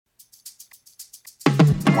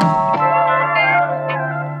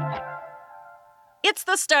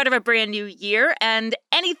the start of a brand new year, and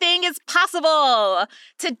anything is possible.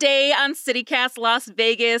 Today on CityCast Las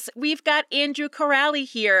Vegas, we've got Andrew Corrali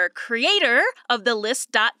here, creator of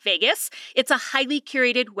thelist.vegas. It's a highly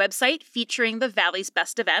curated website featuring the Valley's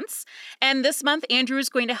best events. And this month, Andrew is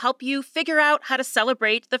going to help you figure out how to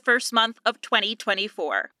celebrate the first month of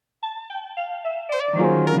 2024.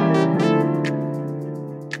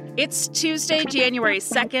 It's Tuesday, January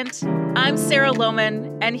 2nd. I'm Sarah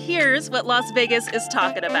Lohman, and here's what Las Vegas is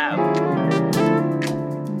talking about.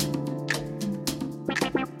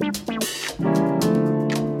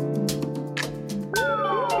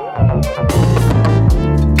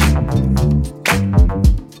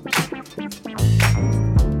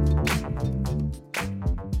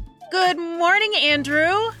 Good morning,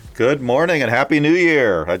 Andrew. Good morning and Happy New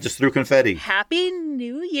Year. I just threw confetti. Happy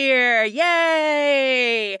New Year.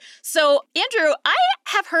 Yay. So, Andrew, I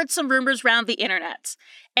have heard some rumors around the internet,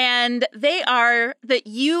 and they are that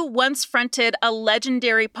you once fronted a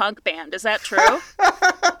legendary punk band. Is that true?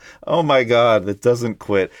 Oh my God, it doesn't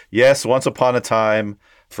quit. Yes, once upon a time,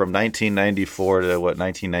 from 1994 to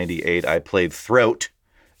 1998, I played throat,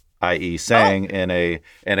 i.e. sang in a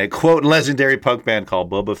quote legendary punk band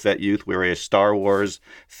called Boba Fett Youth. We were a Star Wars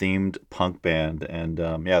themed punk band, and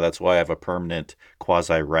that's why I have a permanent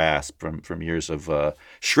quasi rasp from years of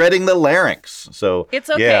shredding the larynx. So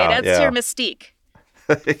it's okay. That's your mystique.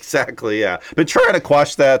 Exactly. Yeah, been trying to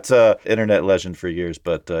quash that internet legend for years,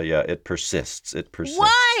 but it persists. It persists.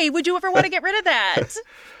 Why would you ever want to get rid of that?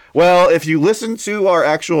 Well, if you listen to our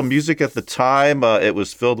actual music at the time, it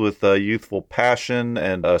was filled with youthful passion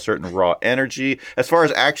and a certain raw energy. As far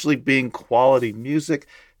as actually being quality music,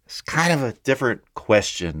 it's kind of a different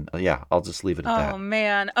question. I'll just leave it at that. Oh,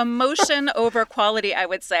 man. Emotion over quality, I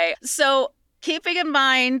would say. So keeping in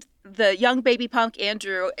mind the young baby punk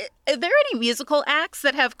Andrew, are there any musical acts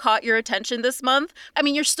that have caught your attention this month? I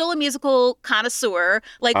mean, you're still a musical connoisseur.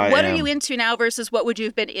 What are you into now versus what would you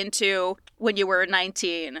have been into when you were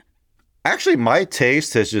 19? Actually, my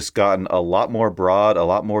taste has just gotten a lot more broad, a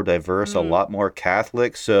lot more diverse, a lot more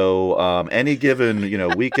Catholic. So any given,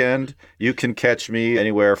 weekend, you can catch me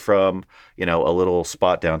anywhere from, a little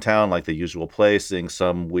spot downtown like The Usual Place, sing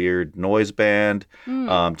some weird noise band,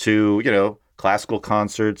 to, classical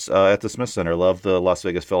concerts at the Smith Center. Love the Las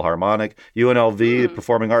Vegas Philharmonic. UNLV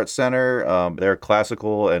Performing Arts Center, their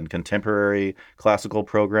classical and contemporary classical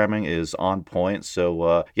programming is on point.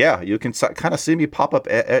 So, you can kind of see me pop up,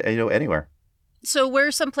 anywhere. So what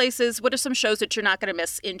are some shows that you're not going to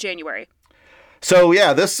miss in January? So,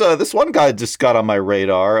 this one guy just got on my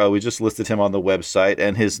radar. We just listed him on the website,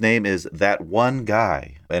 and his name is That One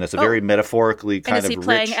Guy. And it's a very metaphorically kind of rich... And is he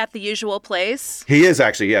playing at The Usual Place? He is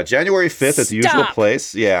actually, January 5th at The Usual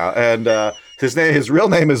Place. Yeah, and his real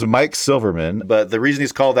name is Mike Silverman, but the reason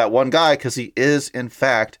he's called That One Guy, because he is, in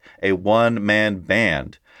fact, a one-man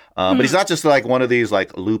band. But he's not just like one of these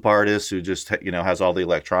like loop artists who just, has all the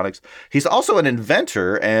electronics. He's also an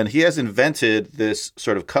inventor, and he has invented this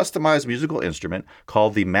sort of customized musical instrument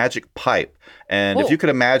called the Magic Pipe. And if you could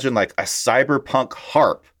imagine like a cyberpunk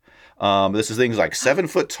harp, this thing's like 7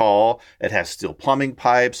 foot tall. It has steel plumbing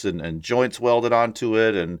pipes and joints welded onto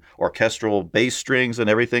it and orchestral bass strings and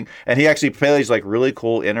everything. And he actually plays like really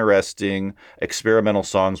cool, interesting experimental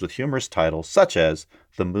songs with humorous titles such as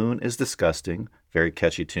The Moon is Disgusting, very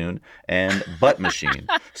catchy tune, and Butt Machine.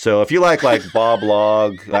 So if you like Bob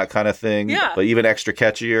Log, that kind of thing, but even extra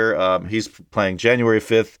catchier, he's playing January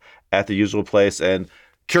 5th at The Usual Place. And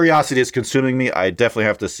curiosity is consuming me. I definitely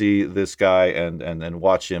have to see this guy and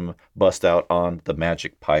watch him bust out on the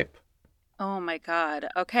Magic Pipe. Oh, my God.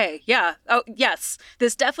 Okay. Yeah. Oh, yes.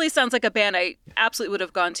 This definitely sounds like a band I absolutely would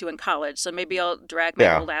have gone to in college. So maybe I'll drag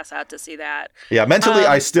my old ass out to see that. Yeah. Mentally,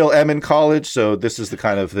 I still am in college. So this is the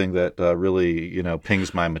kind of thing that really,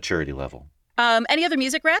 pings my maturity level. Any other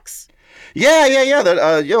music recs? Yeah.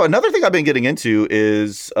 Another thing I've been getting into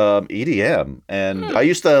is EDM. And I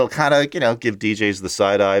used to kind of, give DJs the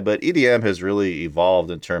side eye, but EDM has really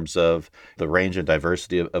evolved in terms of the range and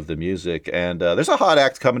diversity of the music. And there's a hot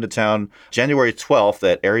act coming to town January 12th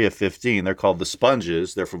at Area 15. They're called The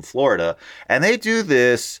Sponges. They're from Florida. And they do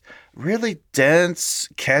this really dense,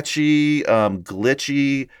 catchy,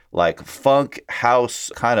 glitchy, like funk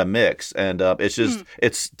house kind of mix. And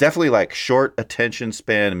it's definitely like short attention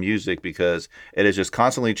span music because it is just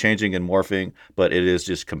constantly changing and morphing, but it is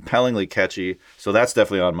just compellingly catchy. So that's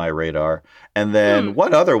definitely on my radar. And then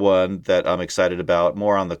one other one that I'm excited about,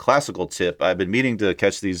 more on the classical tip, I've been meaning to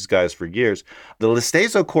catch these guys for years. The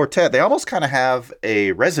Listezo Quartet, they almost kind of have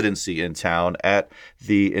a residency in town at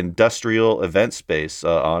the Industrial event space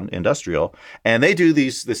on Industrial. And they do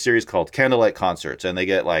this series called Candlelight Concerts. And they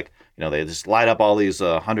get like, they just light up all these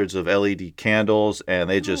hundreds of LED candles, and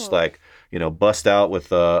they just bust out with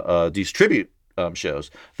these tribute shows.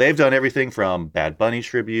 They've done everything from Bad Bunny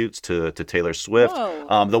tributes to Taylor Swift.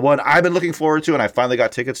 The one I've been looking forward to, and I finally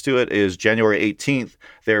got tickets to it, is January 18th.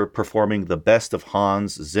 They're performing the best of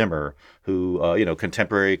Hans Zimmer, who,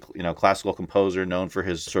 contemporary, classical composer known for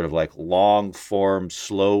his sort of like long form,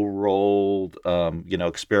 slow rolled,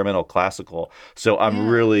 experimental classical. So I'm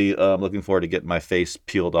really looking forward to getting my face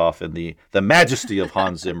peeled off in the majesty of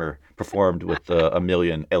Hans Zimmer performed with a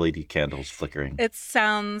million LED candles flickering. It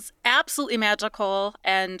sounds absolutely magical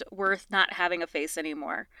and worth not having a face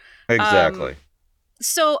anymore. Exactly.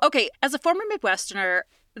 So, okay, as a former Midwesterner,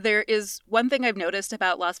 there is one thing I've noticed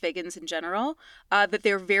about Las Vegans in general, that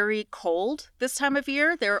they're very cold this time of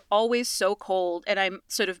year. They're always so cold, and I'm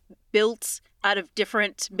sort of built out of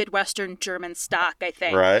different Midwestern German stock, I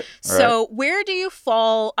think. Right. So where do you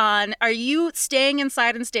fall on, are you staying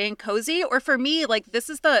inside and staying cozy? Or for me, this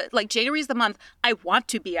is January's the month I want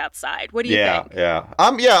to be outside. What do you think? Yeah.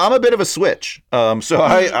 I'm a bit of a switch. So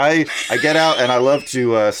I get out and I love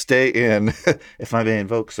to stay in, if I may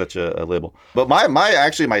invoke such a label. But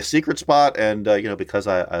my secret spot, and because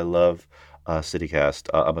I love CityCast,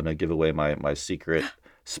 I'm going to give away my secret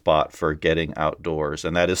spot for getting outdoors,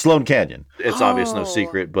 and that is Sloan Canyon. It's obvious, no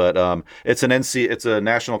secret, but it's a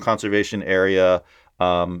national conservation area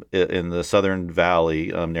in the Southern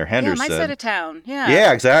Valley near Henderson. Yeah, my side of town.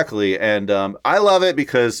 Yeah, exactly. And I love it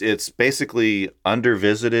because it's basically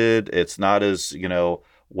undervisited. It's not as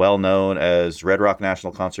well known as Red Rock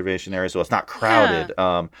National Conservation Area, so it's not crowded.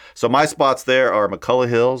 So my spots there are McCullough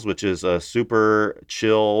Hills, which is a super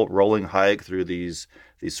chill rolling hike through these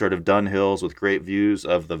sort of dun hills with great views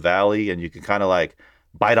of the valley, and you can kind of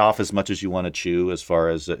bite off as much as you want to chew as far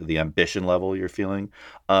as the ambition level you're feeling.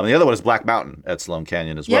 The other one is Black Mountain at Sloan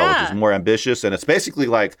Canyon as well, which is more ambitious, and it's basically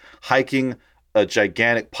like hiking a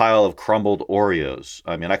gigantic pile of crumbled Oreos.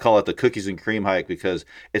 I mean, I call it the cookies and cream hike because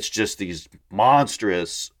it's just these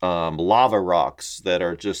monstrous lava rocks that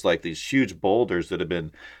are just like these huge boulders that have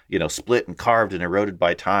been, split and carved and eroded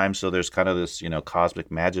by time. So there's kind of this,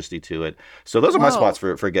 cosmic majesty to it. So those are my spots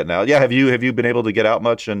for getting out. Yeah, have you been able to get out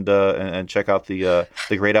much and check out the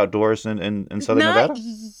great outdoors in Southern Nevada?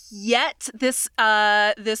 Yet this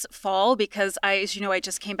fall, because as you know, I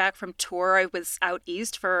just came back from tour. I was out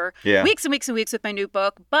east for weeks and weeks and weeks with my new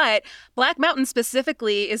book. But Black Mountain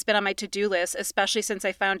specifically has been on my to-do list, especially since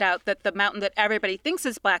I found out that the mountain that everybody thinks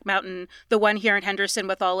is Black Mountain, the one here in Henderson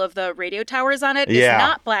with all of the radio towers on it, is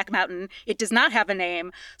not Black Mountain. It does not have a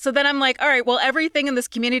name. So then I'm like, all right, well, everything in this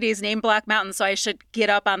community is named Black Mountain, so I should get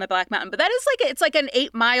up on the Black Mountain. But that is it's like an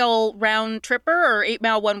 8-mile round tripper or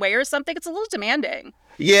 8-mile one way or something. It's a little demanding.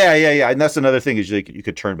 Yeah. And that's another thing is you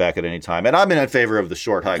could turn back at any time. And I'm in favor of the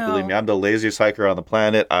short hike. Believe me, I'm the laziest hiker on the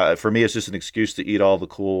planet. For me, it's just an excuse to eat all the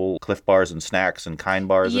cool Cliff Bars and snacks and Kind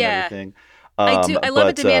Bars and everything. I do. I love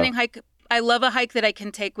a demanding hike. I love a hike that I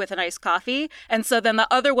can take with an iced coffee. And so then the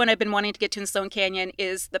other one I've been wanting to get to in Sloan Canyon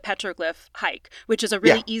is the petroglyph hike, which is a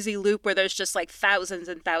really easy loop where there's just thousands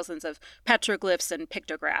and thousands of petroglyphs and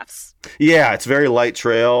pictographs. Yeah, it's very light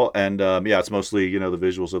trail. And it's mostly, the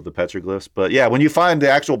visuals of the petroglyphs. But yeah, when you find the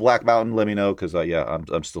actual Black Mountain, let me know because,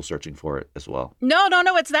 I'm still searching for it as well. No,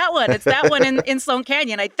 it's that one. It's that one in Sloan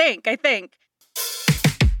Canyon, I think.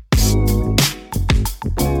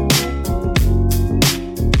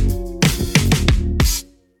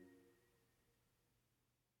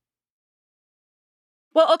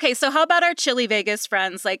 Well, okay, so how about our chilly Vegas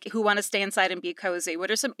friends, who want to stay inside and be cozy?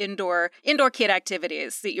 What are some indoor kid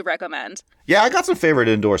activities that you recommend? Yeah, I got some favorite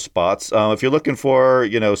indoor spots. If you're looking for,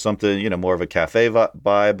 something, more of a cafe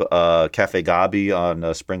vibe, Cafe Gabi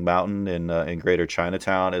on Spring Mountain in Greater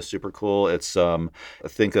Chinatown is super cool. It's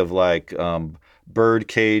think of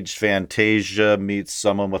birdcage fantasia meets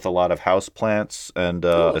someone with a lot of houseplants and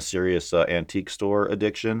a serious antique store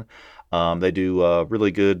addiction. They do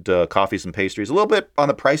really good coffees and pastries. A little bit on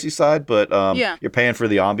the pricey side, but you're paying for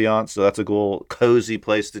the ambiance, so that's a cool, cozy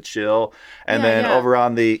place to chill. And then over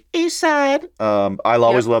on the east side, I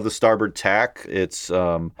always love the Starboard Tack. It's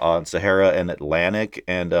on Sahara and Atlantic,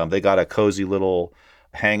 and they got a cozy little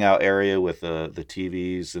hangout area with the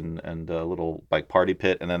TVs and a little party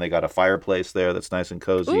pit, and then they got a fireplace there that's nice and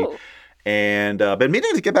cozy. Ooh. And been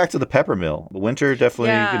meaning to get back to the Peppermill. Winter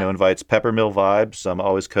definitely, invites Peppermill vibes.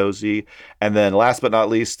 Always cozy. And then last but not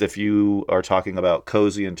least, if you are talking about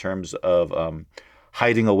cozy in terms of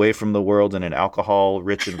hiding away from the world in an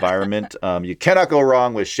alcohol-rich environment, you cannot go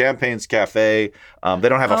wrong with Champagne's Cafe. They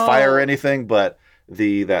don't have a fire or anything, but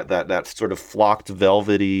that sort of flocked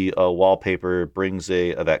velvety wallpaper brings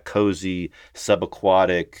that cozy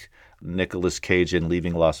subaquatic Nicolas Cage in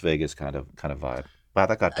Leaving Las Vegas kind of vibe. Wow,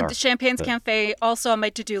 that got dark. The Champagne's Cafe, also on my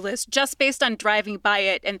to-do list, just based on driving by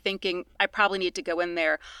it and thinking I probably need to go in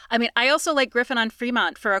there. I mean, I also like Griffin on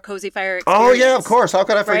Fremont for a cozy fire experience. Oh, yeah, of course. How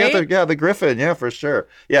could I forget right? the Griffin? Yeah, for sure.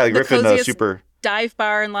 Yeah, the Griffin, super dive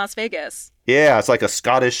bar in Las Vegas. Yeah, it's like a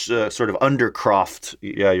Scottish sort of undercroft.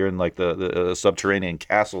 Yeah, you're in like the subterranean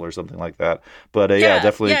castle or something like that. But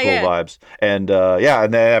definitely cool vibes. And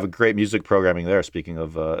and they have a great music programming there, speaking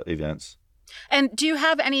of events. And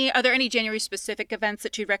are there any January specific events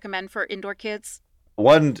that you'd recommend for indoor kids?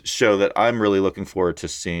 One show that I'm really looking forward to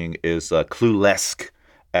seeing is Cluelesque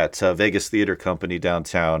at Vegas Theater Company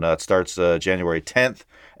downtown. It starts January 10th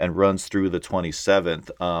and runs through the 27th.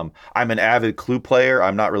 I'm an avid Clue player.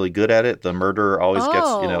 I'm not really good at it. The murderer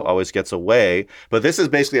always gets away. But this is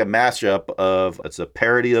basically a mashup it's a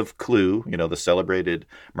parody of Clue, the celebrated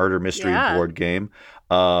murder mystery board game.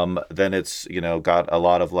 Then it's, got a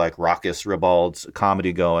lot of like raucous ribald's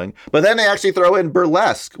comedy going. But then they actually throw in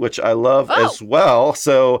burlesque, which I love as well.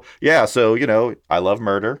 So, I love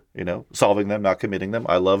murder, solving them, not committing them.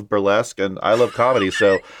 I love burlesque and I love comedy.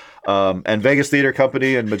 So, and Vegas Theater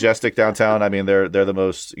Company and Majestic Downtown, I mean, they're the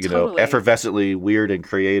most, effervescently weird and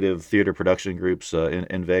creative theater production groups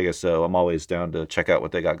in Vegas. So I'm always down to check out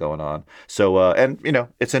what they got going on. So,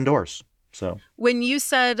 it's indoors. So when you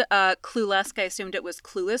said Cluelesque, I assumed it was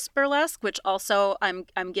Clueless Burlesque, which also I'm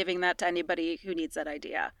giving that to anybody who needs that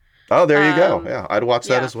idea. Oh, there you go. Yeah, I'd watch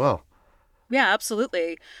that as well. Yeah,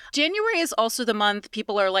 absolutely. January is also the month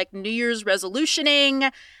people are like New Year's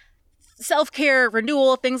resolutioning, self-care,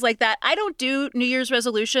 renewal, things like that. I don't do New Year's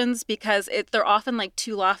resolutions because they're often like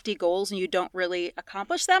too lofty goals and you don't really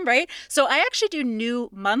accomplish them, right? So I actually do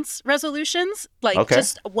new month's resolutions,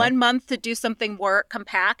 just 1 month to do something more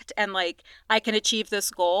compact and like I can achieve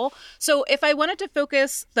this goal. So if I wanted to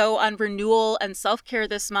focus though on renewal and self-care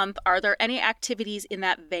this month, are there any activities in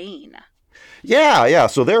that vein? Yeah.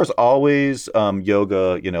 So there's always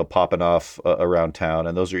yoga, popping off around town,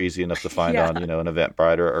 and those are easy enough to find on, an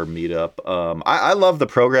Eventbrite or Meetup. I love the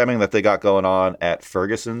programming that they got going on at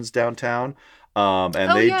Ferguson's downtown.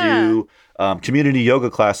 They do community yoga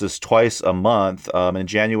classes twice a month. In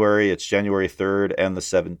January, it's January 3rd and the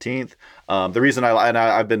 17th. The reason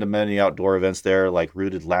I've been to many outdoor events there, like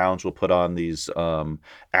Rooted Lounge will put on these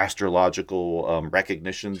astrological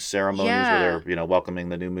recognition ceremonies where they're, welcoming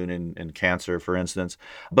the new moon in Cancer, for instance.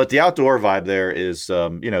 But the outdoor vibe there is,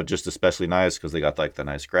 just especially nice because they got like the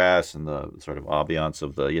nice grass and the sort of ambiance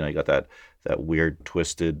of the, you got that weird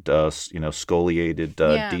twisted,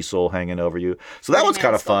 scoliated diesel hanging over you. So that one's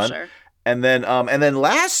kind of fun. Sculpture. And then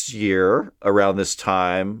last year around this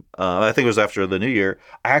time, I think it was after the new year,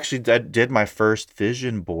 I actually did my first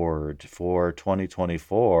vision board for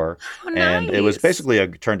 2024. Oh, nice. And it was basically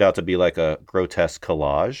turned out to be like a grotesque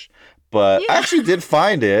collage. But I actually did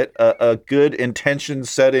find it a good intention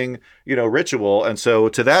setting, ritual. And so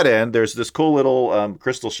to that end, there's this cool little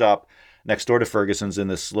crystal shop next door to Ferguson's in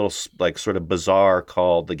this little like sort of bazaar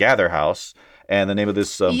called the Gather House. And the name of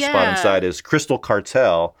this spot inside is Crystal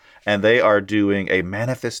Cartel. And they are doing a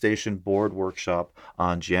manifestation board workshop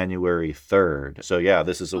on January 3rd. So,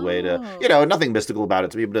 this is a way to, nothing mystical about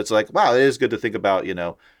it to me, but it's like, wow, it is good to think about,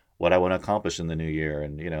 what I want to accomplish in the new year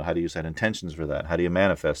and, how do you set intentions for that? How do you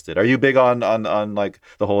manifest it? Are you big on like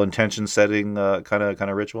the whole intention setting kind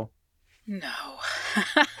of ritual? No.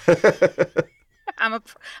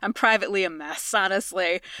 I'm privately a mess,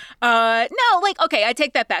 honestly. Okay, I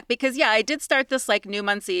take that back because I did start this like New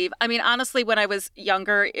Month's Eve. I mean, honestly, when I was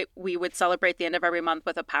younger, we would celebrate the end of every month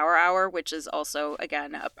with a power hour, which is also,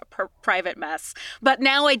 again, a private mess. But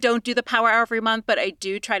now I don't do the power hour every month, but I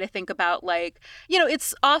do try to think about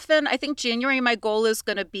it's often, I think January, my goal is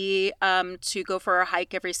going to be to go for a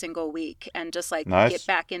hike every single week and just get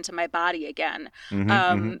back into my body again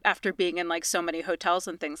after being in like so many hotels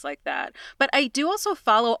and things like that. But I do also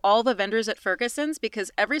follow all the vendors at Ferguson's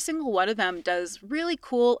because every single one of them does really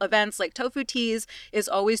cool events. Like Tofu Teas is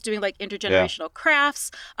always doing like intergenerational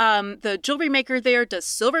crafts. The jewelry maker there does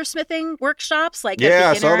silversmithing workshops, like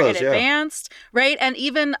at beginner and advanced, right? And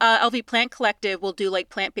even LV Plant Collective will do like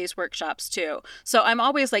plant-based workshops too. So I'm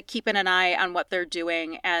always like keeping an eye on what they're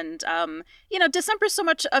doing. And, December's so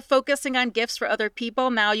much focusing on gifts for other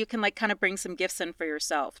people. Now you can like kind of bring some gifts in for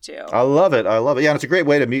yourself too. I love it. Yeah, and it's a great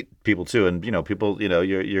way to meet people too. And, people,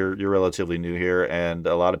 you're relatively new here, and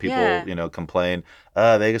a lot of people, complain,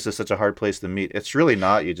 Vegas is such a hard place to meet. It's really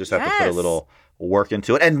not. You just have to put a little work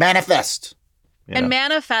into it and manifest. And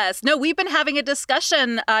manifest. No, we've been having a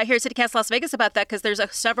discussion here at CityCast Las Vegas about that because there's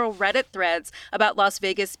several Reddit threads about Las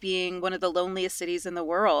Vegas being one of the loneliest cities in the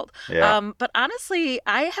world. Yeah. But honestly,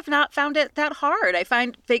 I have not found it that hard. I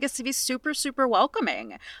find Vegas to be super, super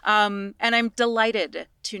welcoming. And I'm delighted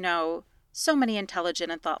to know so many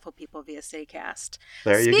intelligent and thoughtful people via CityCast.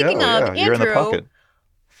 There you Speaking go. of, Yeah, Andrew, you're in the pocket.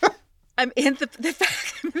 I'm in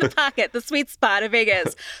the pocket, the sweet spot of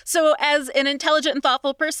Vegas. So as an intelligent and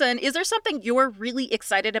thoughtful person, is there something you're really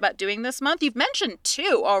excited about doing this month? You've mentioned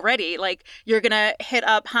two already. Like you're going to hit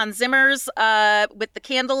up Hans Zimmer's with the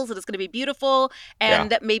candles. It is going to be beautiful.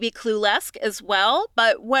 And maybe Cluelesque as well.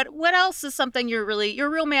 But what else is something you're a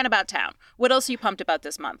real man about town? What else are you pumped about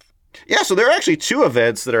this month? Yeah, so there are actually two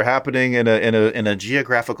events that are happening in a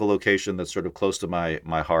geographical location that's sort of close to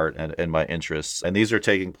my heart and my interests. And these are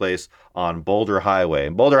taking place on Boulder Highway.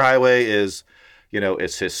 And Boulder Highway is,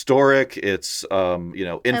 it's historic, it's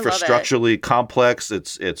infrastructurally complex,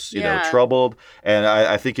 it's troubled. And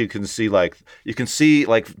I think you can see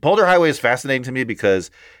Boulder Highway is fascinating to me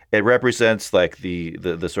because it represents like the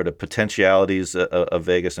sort of potentialities of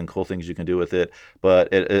Vegas and cool things you can do with it,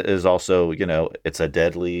 but it is also, it's a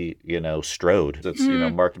deadly, strode that's,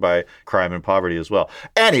 marked by crime and poverty as well.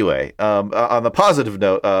 Anyway, on the positive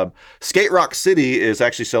note, Skate Rock City is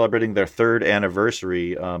actually celebrating their third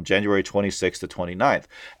anniversary, January 26th to 29th.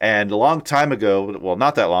 And a long time ago, well,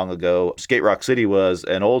 not that long ago, Skate Rock City was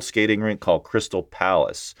an old skating rink called Crystal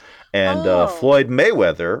Palace. And Floyd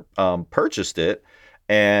Mayweather purchased it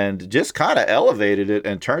and just kind of elevated it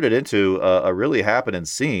and turned it into a really happening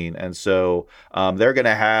scene. And so they're going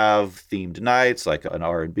to have themed nights, like an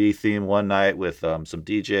R&B theme one night with some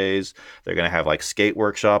DJs. They're going to have like skate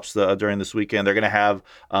workshops during this weekend. They're going to have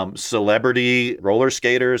celebrity roller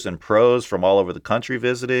skaters and pros from all over the country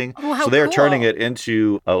visiting. Oh, how so they're cool. turning it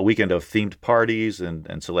into a weekend of themed parties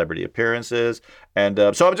and celebrity appearances. And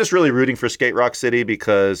so I'm just really rooting for Skate Rock City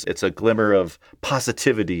because it's a glimmer of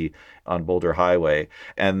positivity on Boulder Highway.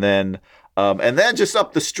 And then just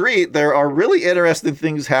up the street, there are really interesting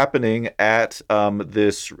things happening at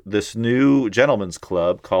this new gentleman's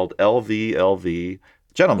club called LVLV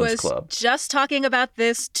Gentlemen's Club. Just talking about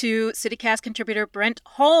this to CityCast contributor Brent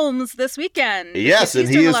Holmes this weekend. Yes, and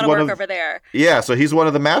he's doing a lot of work over there. Yeah, so he's one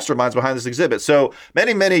of the masterminds behind this exhibit. So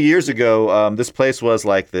many, many years ago, this place was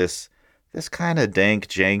like this kind of dank,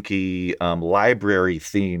 janky,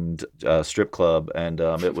 library-themed strip club, and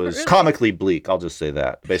it was Really? comically bleak. I'll just say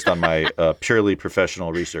that, based on my purely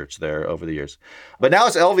professional research there over the years. But now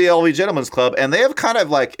it's LVLV Gentlemen's Club, and they have kind of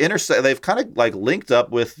like linked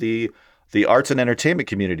up with the arts and entertainment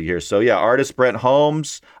community here. So yeah, artist Brent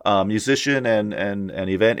Holmes, musician and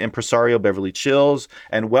event impresario Beverly Chills,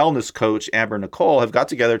 and wellness coach Amber Nicole have got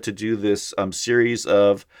together to do this series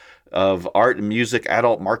of art and music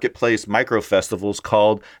adult marketplace micro festivals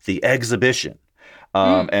called The Exhibition.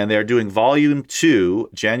 And they're doing volume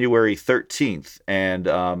 2, January 13th. And,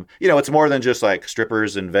 it's more than just like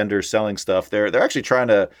strippers and vendors selling stuff. They're actually trying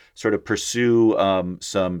to sort of pursue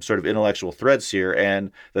some sort of intellectual threads here.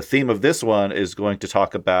 And the theme of this one is going to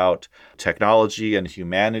talk about technology and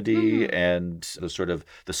humanity and the sort of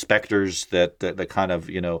the specters that kind of,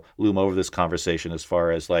 loom over this conversation as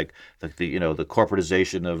far as like the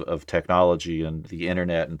corporatization of technology and the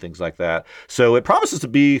internet and things like that. So it promises to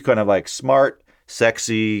be kind of like smart,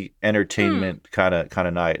 sexy entertainment kind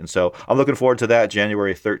of night. And so I'm looking forward to that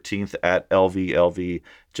January 13th at LVLV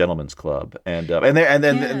Gentlemen's Club. And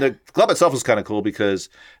the club itself is kind of cool because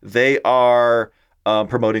they are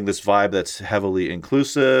promoting this vibe that's heavily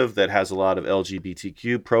inclusive, that has a lot of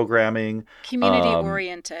LGBTQ programming. Community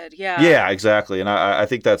oriented, yeah. Yeah, exactly. And I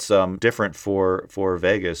think that's different for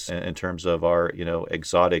Vegas in terms of our,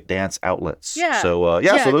 exotic dance outlets. Yeah. So,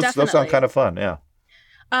 so those sound kind of fun, yeah.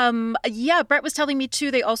 Brett was telling me too,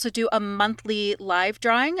 they also do a monthly live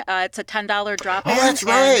drawing. It's a $10 drop. Oh, that's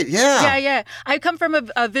right. Yeah. Yeah. I come from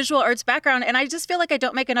a visual arts background and I just feel like I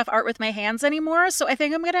don't make enough art with my hands anymore. So I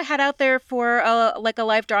think I'm going to head out there for a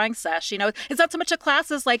live drawing sesh. It's not so much a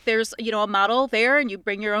class as like there's, a model there and you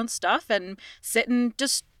bring your own stuff and sit and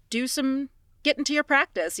just get into your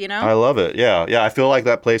practice, I love it. Yeah. I feel like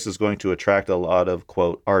that place is going to attract a lot of,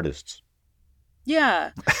 quote, artists. Yeah.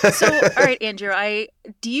 So, all right, Andrew,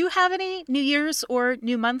 do you have any New Year's or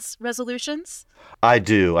New Month's resolutions? I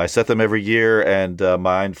do. I set them every year, and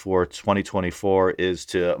mine for 2024 is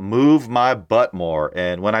to move my butt more.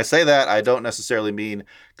 And when I say that, I don't necessarily mean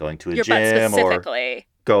going to a Your gym butt specifically. or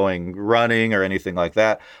going running or anything like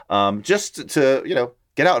that. Just to,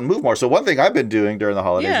 get out and move more. So one thing I've been doing during the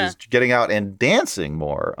holidays is getting out and dancing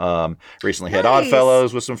more. Recently had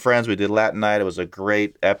Oddfellows with some friends. We did Latin Night. It was a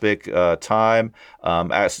great, epic time.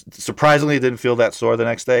 I surprisingly didn't feel that sore the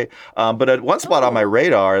next day. But one spot on my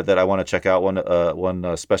radar that I want to check out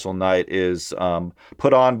one special night is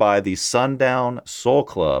put on by the Sundown Soul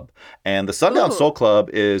Club. And the Sundown Soul Club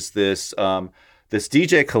is this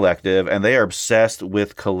DJ collective, and they are obsessed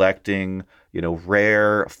with collecting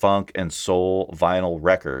rare funk and soul vinyl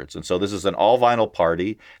records. And so this is an all vinyl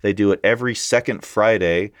party. They do it every second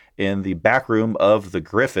Friday in the back room of the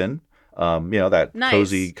Griffin. That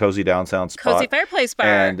cozy downtown spot. Cozy fireplace bar.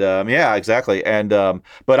 And yeah, exactly. And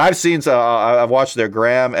but I've seen, I've watched their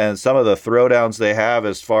gram and some of the throwdowns they have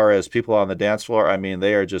as far as people on the dance floor. I mean,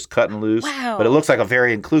 they are just cutting loose. Wow. But it looks like a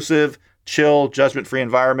very inclusive, chill, judgment-free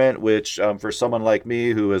environment, which for someone like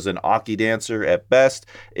me who is an Aki dancer at best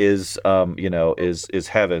is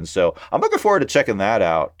heaven. So I'm looking forward to checking that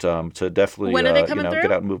out. To definitely when are they coming through?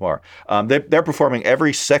 Get out and move more. They're performing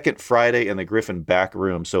every second Friday in the Griffin back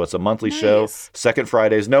room, so it's a monthly show. Second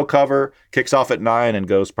Fridays, no cover, kicks off at 9 and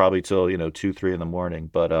goes probably till 2-3 in the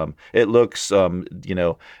morning. But it looks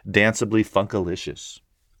danceably funkalicious.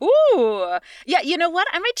 Ooh. Yeah, you know what?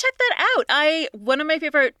 I might check that out. One of my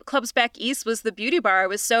favorite clubs back east was the Beauty Bar. I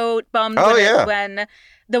was so bummed when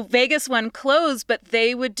the Vegas one closed, but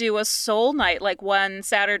they would do a soul night like one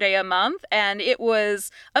Saturday a month, and it was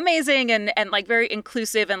amazing and like very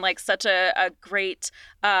inclusive and like such a great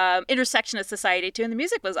intersection of society too, and the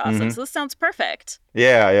music was awesome. Mm-hmm. So this sounds perfect.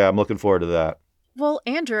 Yeah, I'm looking forward to that. Well,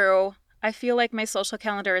 Andrew, I feel like my social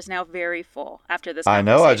calendar is now very full after this conversation.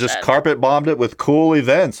 I know. I just carpet bombed it with cool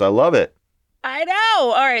events. I love it. I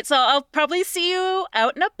know. All right. So I'll probably see you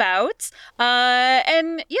out and about.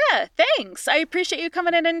 And yeah, thanks. I appreciate you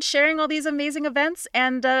coming in and sharing all these amazing events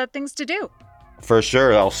and things to do. For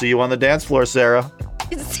sure. I'll see you on the dance floor, Sarah.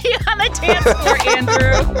 See you on the dance floor,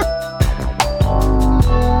 Andrew.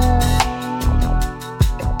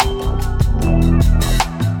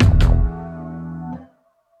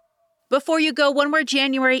 Before you go, one more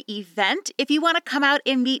January event. If you want to come out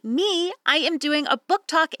and meet me, I am doing a book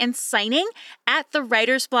talk and signing at the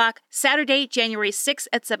Writer's Block Saturday, January 6th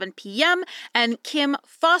at 7 p.m. And Kim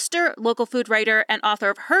Foster, local food writer and author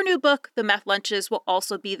of her new book, The Meth Lunches, will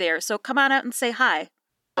also be there. So come on out and say hi.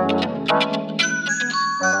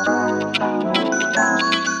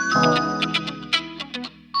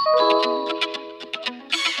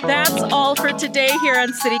 That's all for today here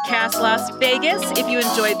on CityCast Las Vegas. If you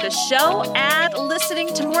enjoyed the show, add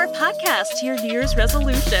listening to more podcasts to your New Year's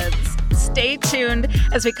resolutions. Stay tuned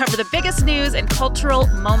as we cover the biggest news and cultural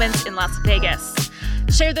moments in Las Vegas.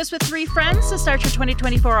 Share this with 3 friends to start your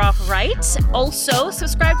 2024 off right. Also,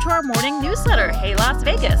 subscribe to our morning newsletter, Hey Las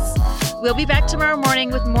Vegas. We'll be back tomorrow morning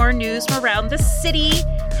with more news from around the city.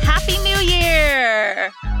 Happy New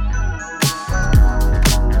Year!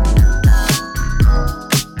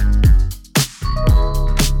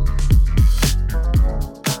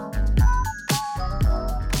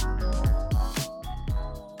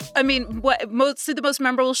 I mean, most of the most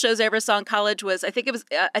memorable shows I ever saw in college was, I think it was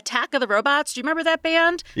Attack of the Robots. Do you remember that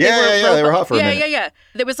band? Yeah, they were hot for a minute. Yeah.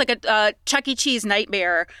 There was like a Chuck E. Cheese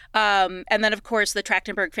nightmare. And then, of course, the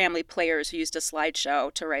Trachtenberg Family Players who used a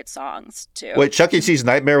slideshow to write songs, too. Wait, Chuck E. Cheese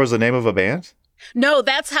Nightmare was the name of a band? No,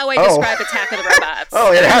 that's how I describe Attack of the Robots.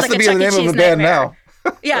 It has to be the name of a band now.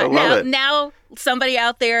 Yeah, now somebody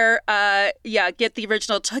out there, get the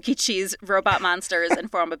original Chuck E. Cheese robot monsters and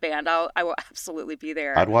form a band. I will absolutely be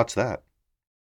there. I'd watch that.